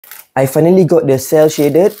I finally got the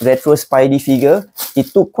cel-shaded retro Spidey figure. It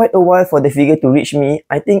took quite a while for the figure to reach me.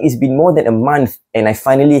 I think it's been more than a month and I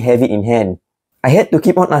finally have it in hand. I had to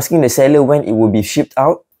keep on asking the seller when it would be shipped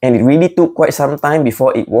out, and it really took quite some time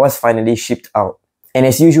before it was finally shipped out. And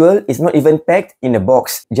as usual, it's not even packed in a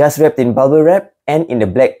box, just wrapped in bubble wrap and in the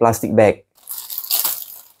black plastic bag.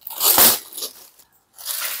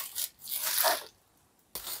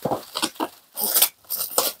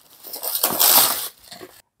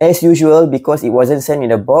 As usual, because it wasn't sent in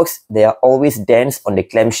a box, there are always dents on the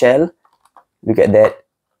clamshell. Look at that.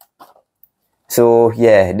 So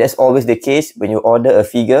yeah, that's always the case when you order a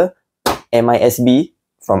figure, MISB,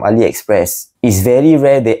 from Aliexpress. It's very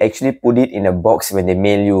rare they actually put it in a box when they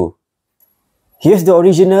mail you. Here's the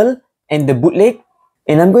original and the bootleg,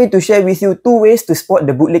 and I'm going to share with you two ways to spot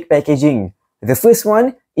the bootleg packaging. The first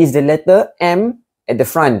one is the letter M at the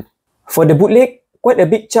front. For the bootleg, quite a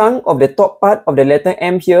big chunk of the top part of the letter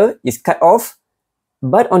M here is cut off,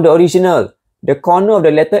 but on the original, the corner of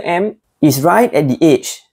the letter M is right at the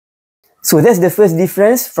edge. So that's the first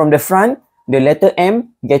difference from the front, the letter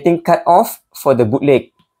M getting cut off for the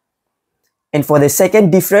bootleg. And for the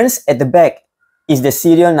second difference at the back is the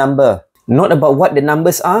serial number. Not about what the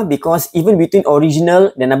numbers are, because even between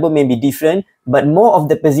original, the number may be different, but more of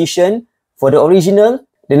the position. For the original,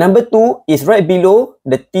 the number 2 is right below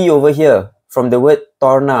the T over here from the word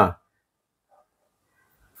Torna.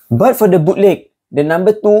 But for the bootleg, the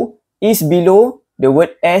number 2 is below the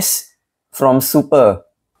word S from Super.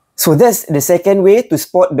 So that's the second way to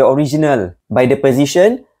spot the original, by the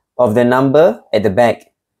position of the number at the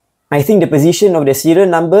back. I think the position of the serial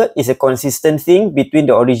number is a consistent thing between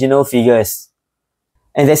the original figures.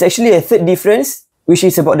 And there's actually a third difference, which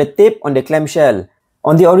is about the tape on the clamshell.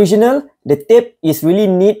 On the original, the tape is really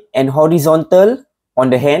neat and horizontal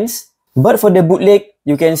on the hands. But for the bootleg,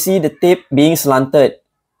 you can see the tape being slanted,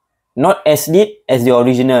 not as neat as the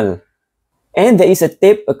original. And there is a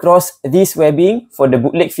tape across this webbing for the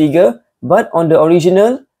bootleg figure, but on the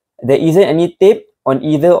original, there isn't any tape on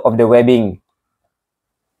either of the webbing.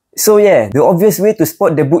 So yeah, the obvious way to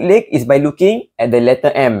spot the bootleg is by looking at the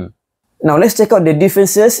letter M. Now let's check out the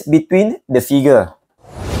differences between the figure.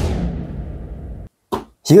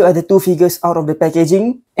 Here are the two figures out of the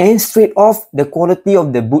packaging, and straight off, the quality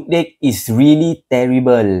of the bootleg is really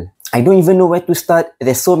terrible. I don't even know where to start.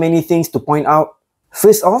 There's so many things to point out.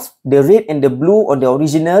 First off, the red and the blue on the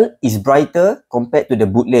original is brighter compared to the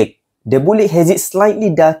bootleg. The bootleg has it slightly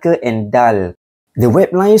darker and dull. The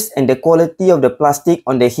web lines and the quality of the plastic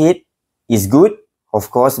on the head is good, of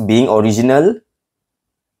course being original.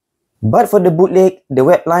 But for the bootleg, the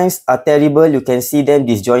web lines are terrible. You can see them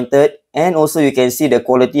disjointed, and also you can see the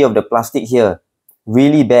quality of the plastic here.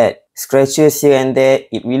 Really bad. Scratches here and there.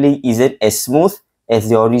 It really isn't as smooth as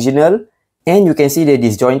the original. And you can see the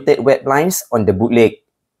disjointed web lines on the bootleg.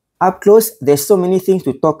 Up close, there's so many things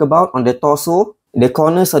to talk about on the torso. The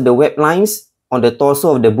corners of the web lines on the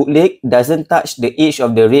torso of the bootleg doesn't touch the edge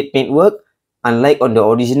of the red paintwork, unlike on the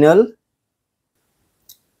original.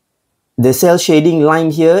 The cel shading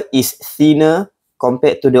line here is thinner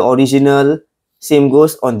compared to the original. Same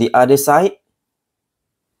goes on the other side.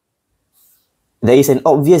 There is an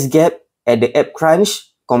obvious gap at the ab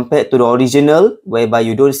crunch compared to the original, whereby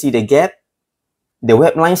you don't see the gap. The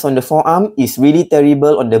web lines on the forearm is really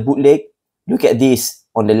terrible on the bootleg. Look at this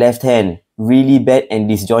on the left hand. Really bad and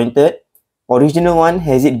disjointed. Original one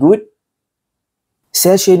has it good.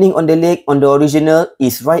 Cel shading on the leg on the original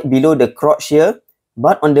is right below the crotch here,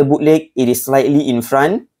 but on the bootleg, it is slightly in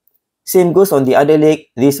front. Same goes on the other leg.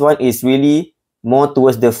 This one is really more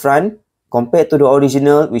towards the front compared to the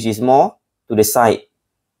original, which is more to the side.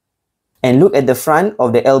 And look at the front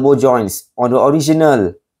of the elbow joints. On the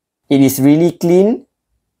original, it is really clean.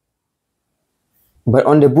 But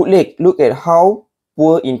on the bootleg, look at how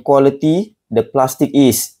poor in quality the plastic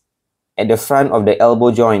is at the front of the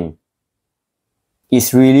elbow joint.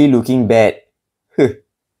 It's really looking bad.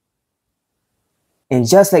 And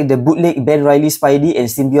just like the bootleg Ben Reilly Spidey and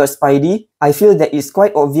Symbiote Spidey, I feel that it's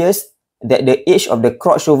quite obvious that the edge of the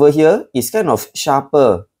crotch over here is kind of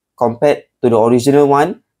sharper compared to the original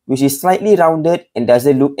one, which is slightly rounded and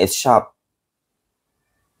doesn't look as sharp.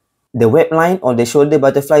 The web line on the shoulder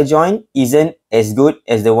butterfly joint isn't as good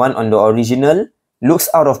as the one on the original, looks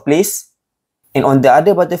out of place. And on the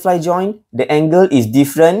other butterfly joint, the angle is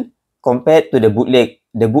different compared to the bootleg.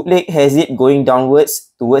 The bootleg has it going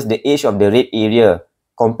downwards towards the edge of the red area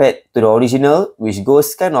compared to the original, which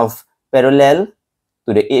goes kind of parallel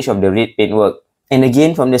to the edge of the red paintwork. And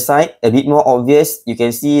again, from the side, a bit more obvious, you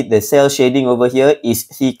can see the cel shading over here is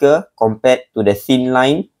thicker compared to the thin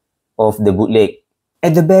line of the bootleg.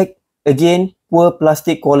 At the back, again, poor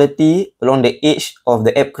plastic quality along the edge of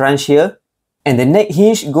the app crunch here. And the neck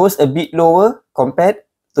hinge goes a bit lower compared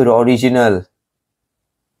to the original.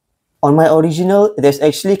 On my original, there's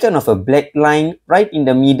actually kind of a black line right in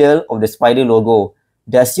the middle of the spider logo.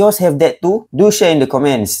 Does yours have that too? Do share in the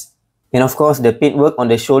comments. And of course, the paintwork on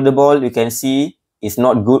the shoulder ball, you can see, is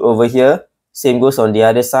not good over here. Same goes on the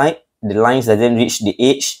other side. The lines doesn't reach the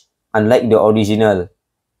edge, unlike the original.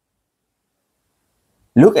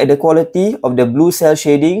 Look at the quality of the blue cell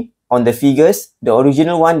shading on the figures. The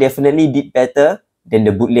original one definitely did better than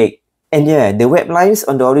the bootleg. And yeah, the web lines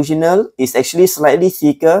on the original is actually slightly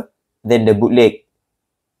thicker than the bootleg.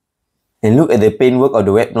 And look at the paintwork of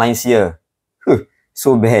the web lines here.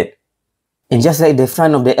 So bad. And just like the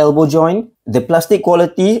front of the elbow joint, the plastic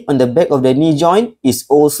quality on the back of the knee joint is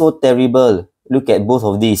also terrible. Look at both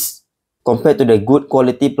of these, compared to the good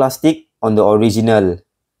quality plastic on the original.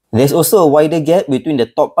 There's also a wider gap between the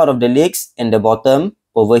top part of the legs and the bottom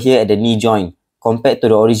over here at the knee joint, compared to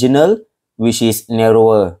the original, which is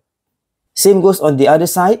narrower. Same goes on the other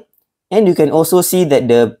side, and you can also see that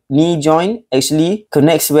the knee joint actually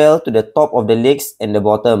connects well to the top of the legs and the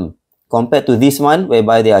bottom, compared to this one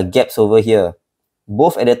whereby there are gaps over here,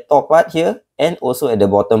 both at the top part here and also at the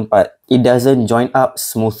bottom part. It doesn't join up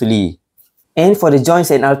smoothly. And for the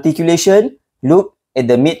joints and articulation, look at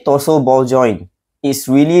the mid-torso ball joint. It's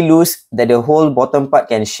really loose that the whole bottom part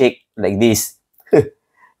can shake like this.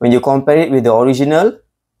 When you compare it with the original,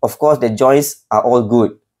 of course the joints are all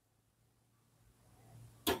good.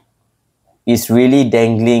 It's really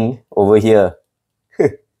dangling over here.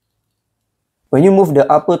 When you move the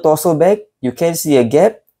upper torso back, you can see a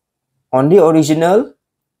gap. On the original,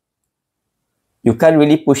 you can't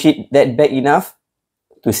really push it that back enough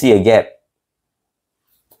to see a gap.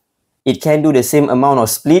 It can do the same amount of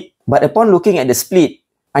split, but upon looking at the split,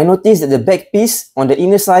 I noticed that the back piece on the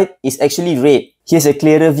inner side is actually red. Here's a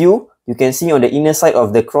clearer view. You can see on the inner side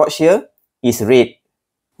of the crotch here is red.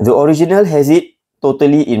 The original has it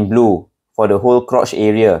totally in blue for the whole crotch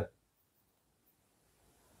area.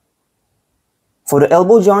 For the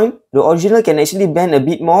elbow joint, the original can actually bend a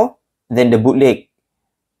bit more than the bootleg.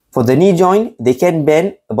 For the knee joint, they can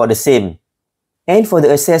bend about the same. And for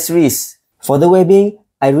the accessories, for the webbing,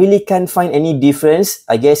 I really can't find any difference.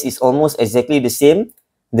 I guess it's almost exactly the same.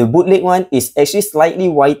 The bootleg one is actually slightly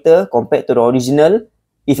whiter compared to the original.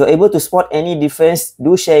 If you're able to spot any difference,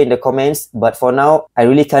 do share in the comments. But for now, I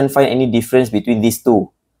really can't find any difference between these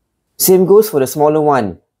two. Same goes for the smaller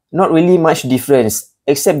one. Not really much difference,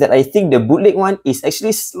 except that I think the bootleg one is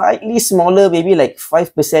actually slightly smaller, maybe like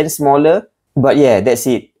 5% smaller. But yeah, that's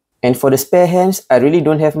it. And for the spare hands, I really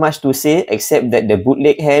don't have much to say, except that the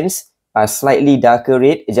bootleg hands are slightly darker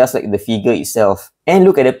red, just like the figure itself. And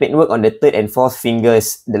look at the paintwork on the third and fourth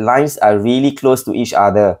fingers. The lines are really close to each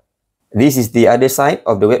other. This is the other side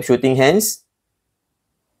of the web shooting hands.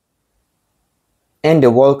 And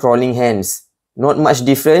the wall crawling hands. Not much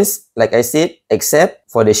difference, like I said,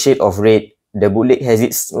 except for the shade of red. The bootleg has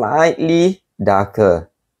it slightly darker.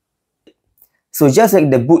 So just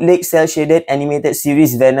like the bootleg cel-shaded animated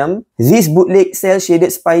series Venom, this bootleg cel-shaded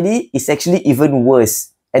Spidey is actually even worse.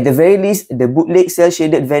 At the very least, the bootleg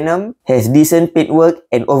cel-shaded Venom has decent paintwork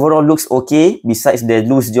and overall looks okay besides the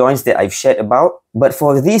loose joints that I've shared about. But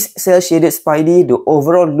for this cel-shaded Spidey, the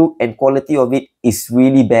overall look and quality of it is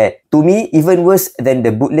really bad. To me, even worse than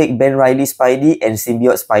the bootleg Ben Reilly Spidey and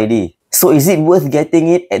Symbiote Spidey. So is it worth getting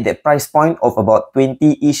it at the price point of about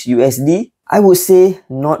 20-ish USD? I would say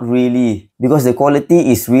not really, because the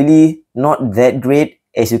quality is really not that great,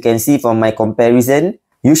 as you can see from my comparison.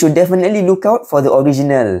 You should definitely look out for the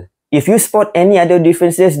original. If you spot any other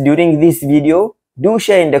differences during this video, do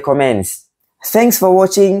share in the comments. Thanks for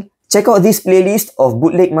watching. Check out this playlist of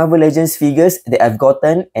bootleg Marvel Legends figures that I've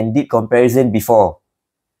gotten and did comparison before.